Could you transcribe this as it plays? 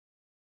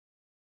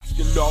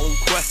asking all them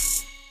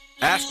questions?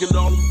 Asking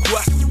all them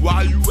questions.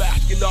 Why you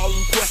asking all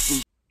them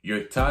questions?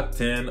 Your top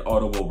 10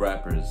 audible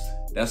rappers.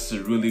 That's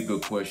a really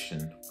good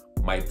question.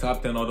 My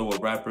top 10 audible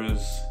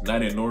rappers,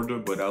 not in order,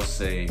 but I'll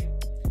say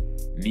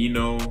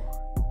Nino,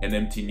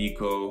 NMT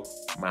Nico,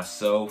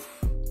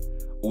 myself,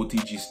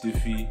 OTG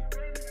Stiffy,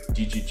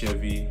 Gigi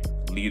Chevy,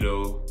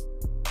 Lido,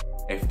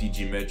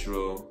 FDG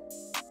Metro,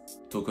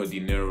 Toca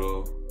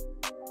Dinero,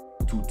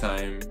 Two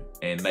Time,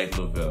 and Night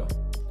Lovell.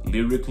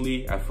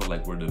 Lyrically, I feel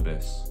like we're the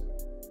best.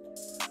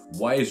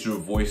 Why is your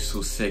voice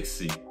so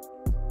sexy?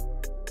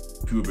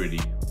 Puberty.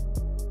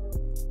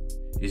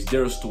 Is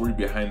there a story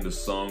behind the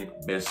song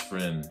Best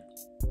Friend?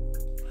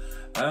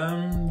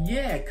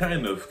 Yeah,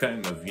 kind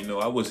of. You know,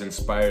 I was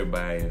inspired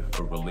by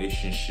a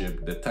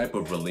relationship, the type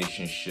of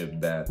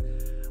relationship that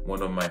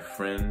one of my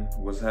friends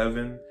was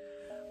having.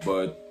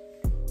 But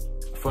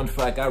fun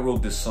fact, I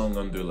wrote this song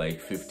under like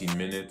 15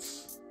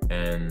 minutes.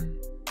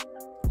 And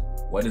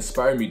what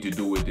inspired me to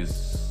do it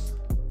is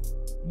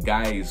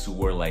guys who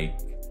were like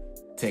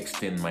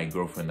texting my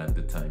girlfriend at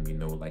the time, you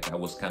know, like I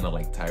was kind of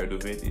like tired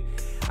of it.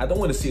 I don't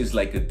want to say it's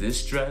like a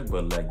diss track,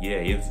 but like, yeah,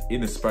 it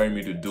inspired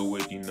me to do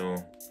it, you know,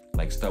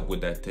 like stop with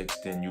that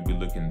texting, you be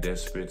looking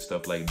desperate,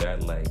 stuff like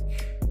that. Like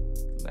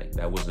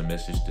that was a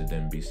message to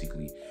them,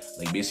 basically.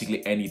 Like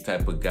basically any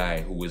type of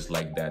guy who is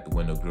like that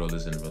when a girl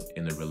is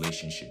in a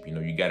relationship, you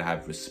know, you gotta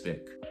have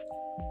respect.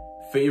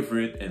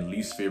 Favorite and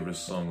least favorite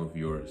song of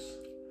yours?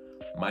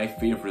 My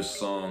favorite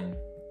song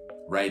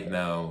right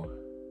now,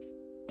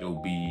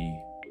 it'll be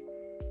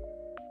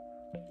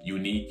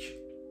Unique,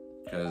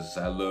 because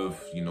I love,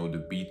 you know, the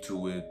beat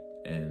to it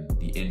and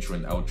the intro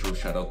and outro.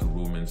 Shout out to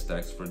Roman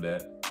Stacks for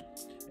that.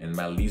 And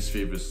my least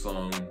favorite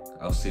song,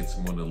 I'll say it's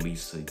Mona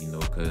Lisa, you know,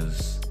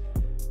 because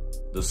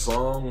the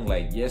song,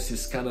 like, yes,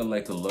 it's kind of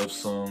like a love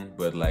song,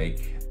 but like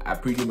I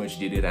pretty much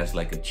did it as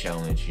like a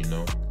challenge, you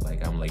know.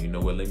 Like I'm like, you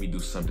know what, let me do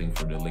something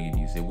for the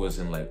ladies. It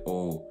wasn't like,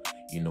 oh,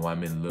 you know,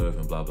 I'm in love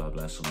and blah blah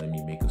blah, so let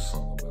me make a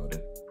song about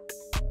it.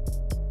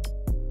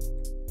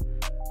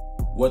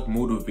 What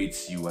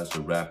motivates you as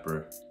a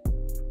rapper?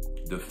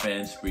 The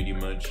fans, pretty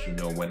much, you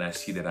know, when I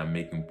see that I'm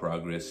making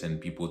progress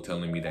and people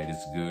telling me that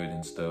it's good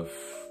and stuff,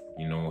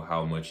 you know,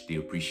 how much they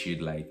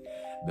appreciate like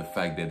the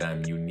fact that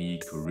I'm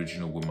unique,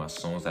 original with my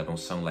songs. I don't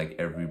sound like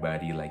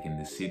everybody like in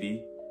the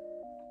city.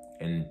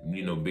 And,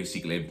 you know,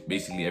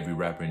 basically every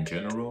rapper in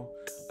general,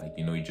 like,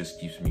 you know, it just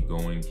keeps me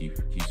going,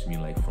 keeps me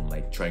like from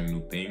like trying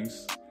new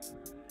things.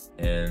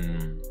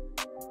 And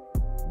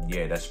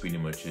yeah, that's pretty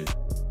much it.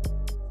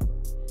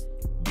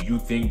 Do you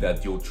think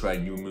that you'll try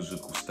new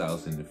musical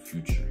styles in the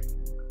future?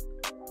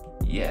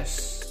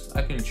 Yes,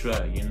 I can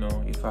try, you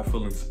know. If I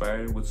feel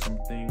inspired with some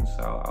things,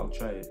 I'll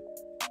try it.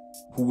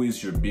 Who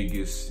is your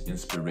biggest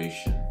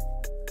inspiration?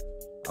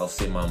 I'll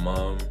say my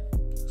mom,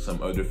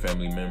 some other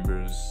family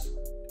members,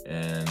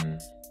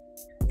 and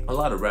a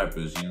lot of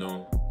rappers, you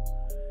know.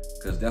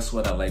 Because that's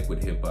what I like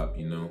with hip-hop,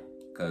 you know.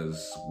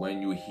 Because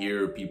when you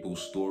hear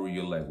people's story,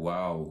 you're like,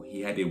 wow, he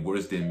had it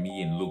worse than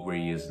me and look where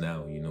he is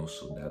now, you know.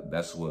 So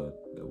that's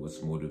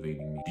what's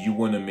motivating me. Do you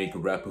want to make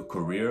rap a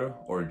career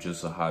or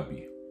just a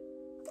hobby?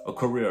 A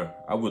career.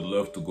 I would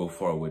love to go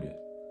far with it.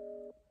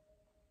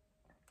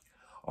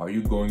 Are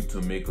you going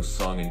to make a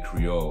song in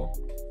Creole?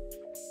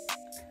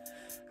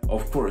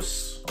 Of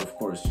course.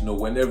 You know,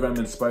 whenever I'm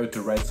inspired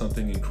to write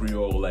something in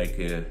Creole, like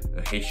a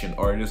Haitian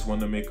artist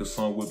want to make a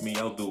song with me,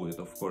 I'll do it,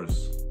 of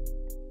course.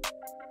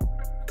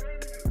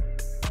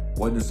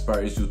 What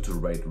inspires you to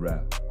write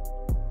rap?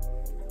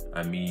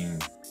 I mean,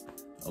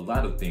 a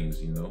lot of things,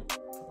 you know,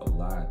 a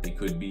lot. It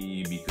could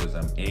be because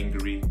I'm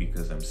angry,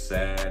 because I'm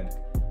sad,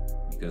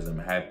 because I'm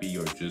happy,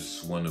 or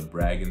just want to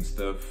brag and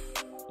stuff.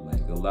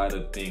 Like a lot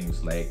of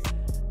things, like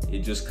it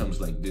just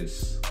comes like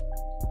this.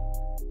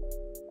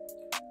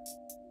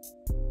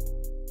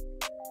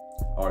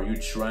 Are you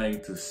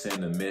trying to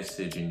send a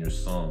message in your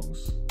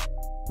songs?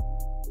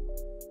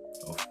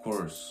 Of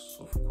course.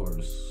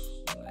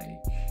 Like,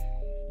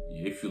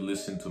 if you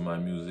listen to my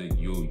music,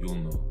 you'll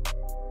know.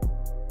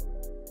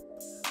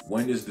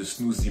 When is the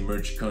SNOOZY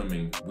merch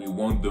coming? We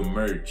want the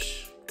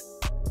merch.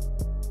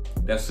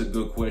 That's a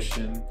good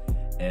question,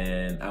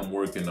 and I'm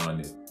working on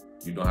it.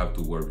 You don't have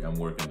to worry, I'm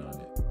working on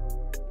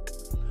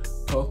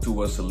it. Talk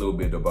to us a little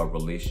bit about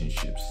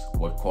relationships.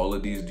 What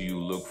qualities do you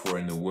look for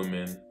in a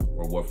woman,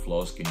 or what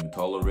flaws can you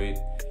tolerate?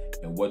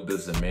 And what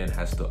does a man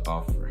has to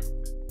offer?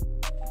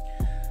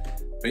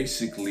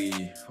 Basically,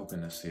 how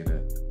can I say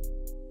that?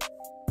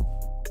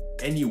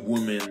 Any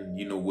woman,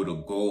 you know, with a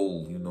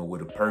goal, you know,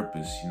 with a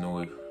purpose, you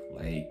know,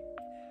 like,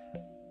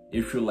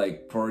 if you're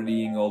like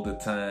partying all the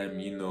time,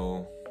 you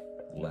know,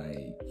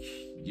 like,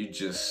 you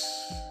just,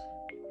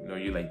 you know,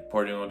 you're like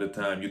partying all the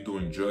time, you're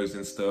doing drugs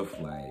and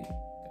stuff, like,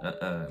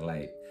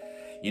 like,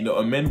 you know,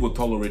 a man will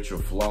tolerate your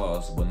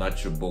flaws, but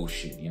not your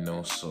bullshit, you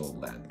know, so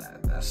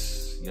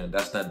that's, you know,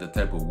 that's not the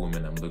type of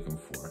woman I'm looking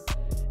for.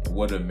 And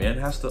what a man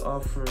has to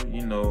offer,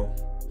 you know,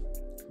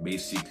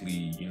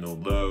 basically, you know,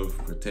 love,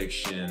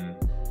 protection,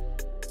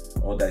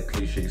 all that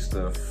cliche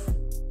stuff.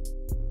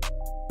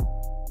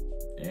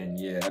 And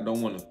yeah, I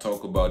don't want to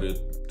talk about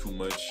it too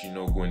much, you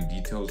know, go in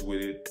details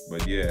with it.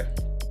 But yeah,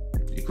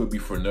 it could be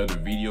for another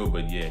video.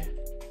 But yeah,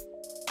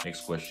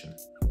 next question.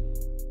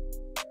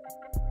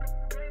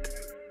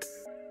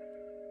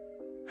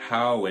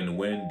 How and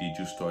when did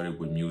you start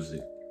with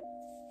music?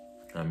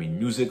 I mean,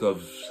 music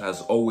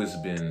has always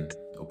been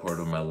a part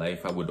of my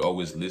life. I would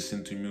always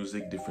listen to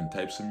music, different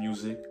types of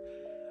music.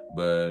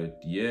 But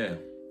yeah,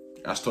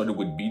 I started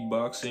with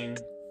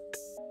beatboxing,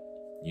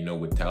 you know,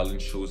 with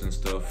talent shows and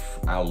stuff.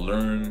 I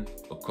learned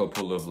a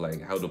couple of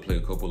how to play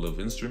a couple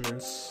of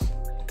instruments.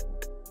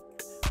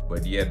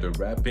 But yeah, the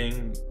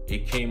rapping,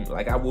 it came,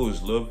 I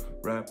always loved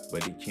rap,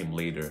 but it came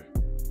later.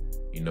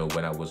 You know,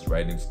 when I was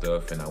writing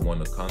stuff and I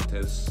won a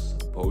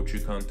contest, a poetry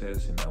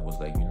contest, and I was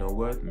like, you know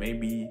what,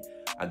 maybe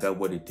I got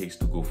what it takes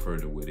to go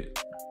further with it.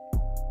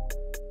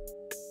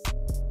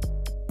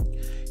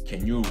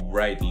 Can you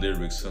write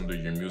lyrics under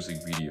your music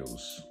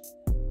videos?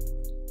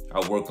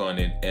 I'll work on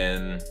it.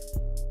 And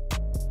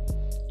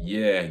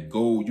yeah,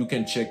 you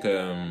can check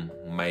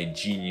my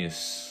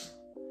Genius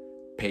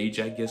page,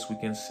 I guess we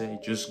can say.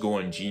 Just go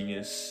on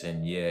Genius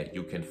and yeah,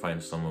 you can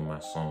find some of my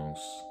songs,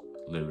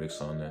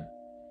 lyrics on it.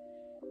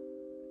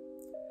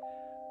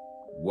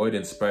 What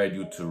inspired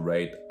you to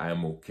write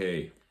I'm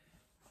Okay?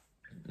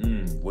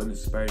 What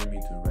inspired me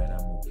to write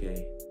I'm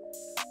Okay?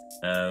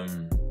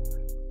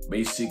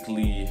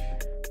 Basically,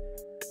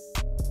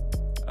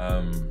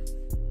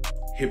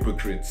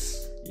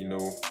 hypocrites, you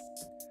know.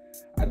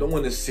 I don't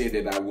want to say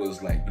that I was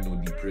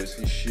depressed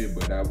and shit,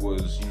 but I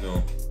was,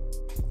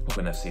 how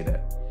can I say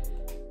that?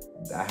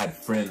 I had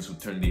friends who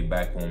turned their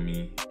back on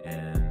me,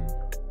 and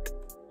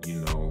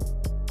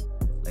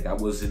I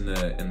was in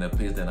a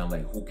place that I'm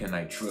like, who can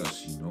I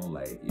trust?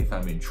 If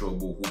I'm in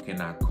trouble, who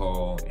can I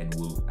call and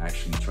will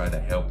actually try to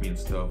help me and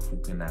stuff? Who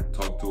can I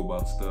talk to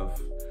about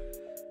stuff?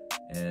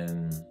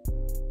 And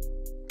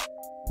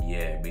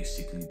yeah,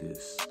 basically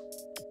this.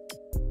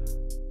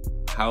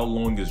 How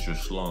long is your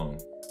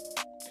schlong?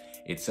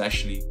 It's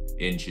actually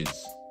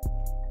inches.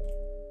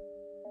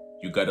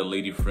 You got a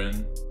lady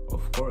friend?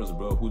 Of course,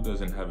 bro. Who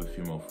doesn't have a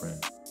female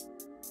friend?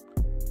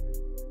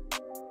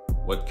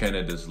 What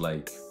Canada's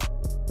like?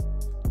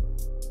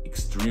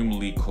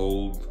 Extremely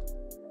cold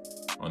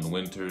on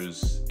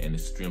winters and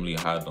extremely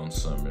hot on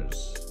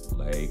summers.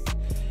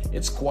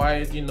 It's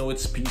quiet,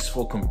 it's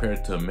peaceful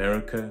compared to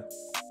America.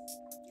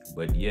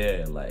 But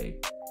yeah,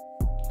 like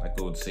I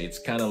would say, it's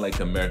kind of like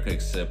America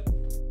except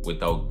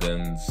without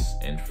guns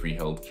and free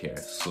healthcare.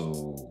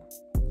 So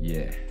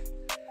yeah.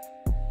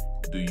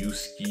 Do you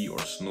ski or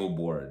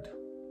snowboard?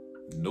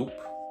 Nope.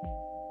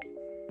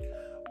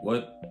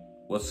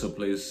 What's a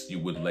place you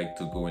would like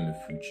to go in the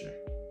future?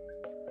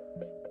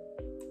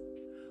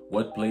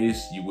 What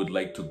place you would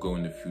like to go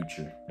in the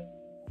future?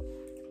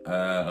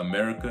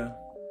 America,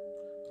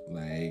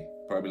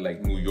 probably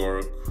New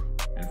York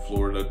and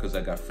Florida, because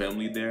I got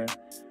family there.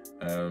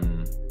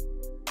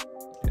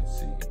 Let's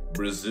see,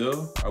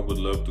 Brazil, I would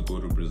love to go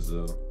to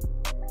Brazil.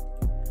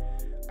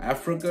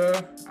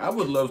 Africa, I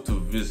would love to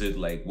visit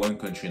one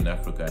country in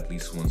Africa at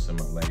least once in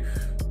my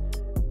life.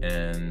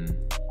 And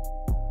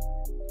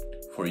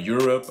for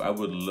Europe, I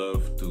would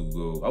love to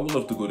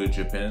go to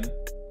Japan.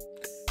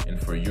 And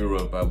for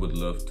Europe, I would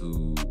love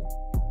to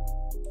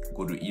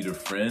go to either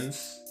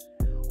France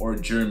or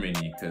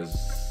Germany, because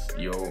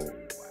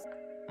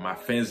my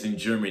fans in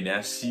Germany,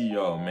 I see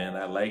y'all, man.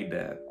 I like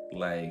that.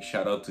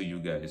 Shout out to you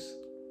guys.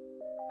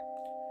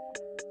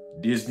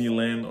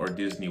 Disneyland or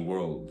Disney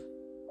World?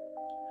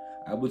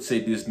 I would say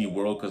Disney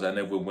World, because I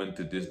never went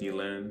to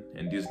Disneyland,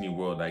 and Disney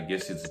World, I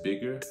guess it's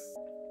bigger.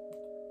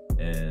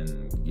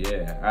 And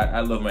yeah,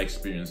 I love my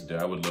experience there.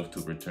 I would love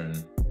to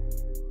return.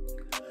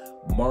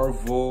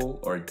 Marvel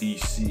or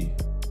DC?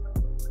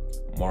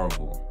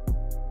 Marvel.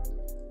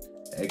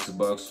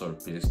 Xbox or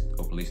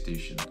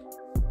PlayStation?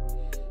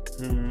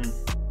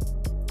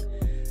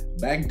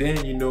 Back then,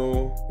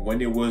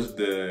 when it was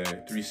the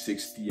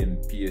 360 and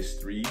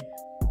PS3,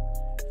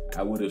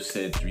 I would have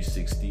said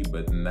 360,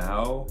 but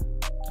now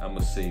I'm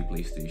gonna say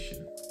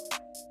PlayStation.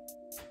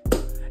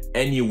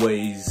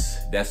 Anyways,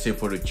 that's it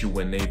for the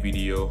Q&A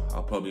video.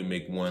 I'll probably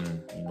make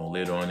one,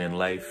 later on in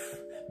life.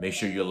 Make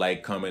sure you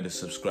like, comment, and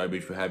subscribe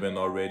if you haven't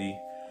already.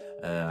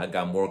 I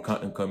got more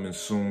content coming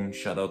soon.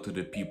 Shout out to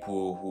the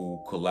people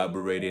who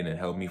collaborated and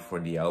helped me for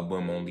the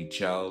album Only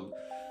Child.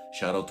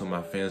 Shout out to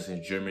my fans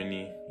in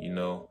Germany,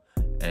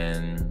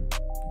 And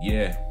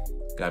yeah,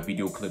 got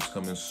video clips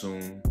coming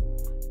soon.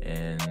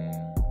 And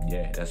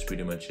yeah, that's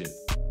pretty much it.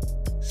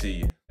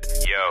 See ya.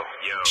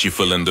 She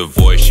feeling the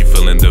voice, she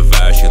feeling the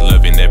vibe, she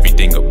loving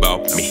everything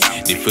about me.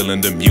 They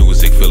feeling the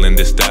music, feeling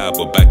the style,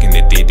 but back in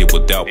the day they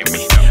would doubt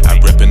me. I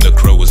reppin' the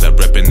Crows, I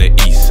reppin' the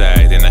east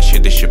side, and I share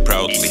this shit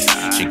proudly.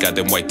 She got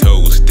them white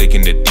toes,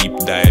 taking the deep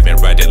dive and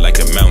ride it like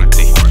a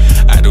mountain.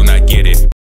 I do not get it.